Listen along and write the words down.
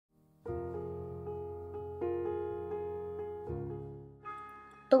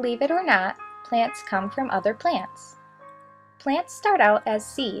Believe it or not, plants come from other plants. Plants start out as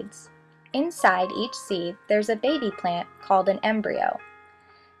seeds. Inside each seed, there's a baby plant called an embryo.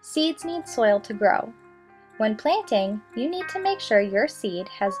 Seeds need soil to grow. When planting, you need to make sure your seed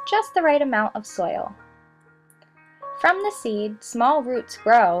has just the right amount of soil. From the seed, small roots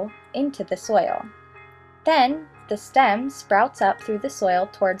grow into the soil. Then, the stem sprouts up through the soil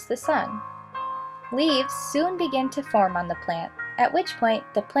towards the sun. Leaves soon begin to form on the plant, at which point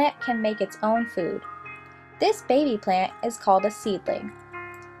the plant can make its own food. This baby plant is called a seedling.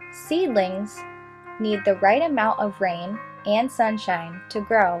 Seedlings need the right amount of rain and sunshine to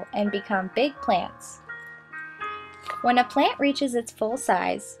grow and become big plants. When a plant reaches its full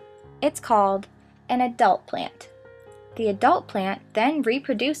size, it's called an adult plant. The adult plant then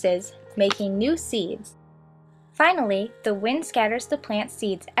reproduces, making new seeds. Finally, the wind scatters the plant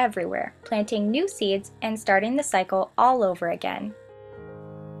seeds everywhere, planting new seeds and starting the cycle all over again.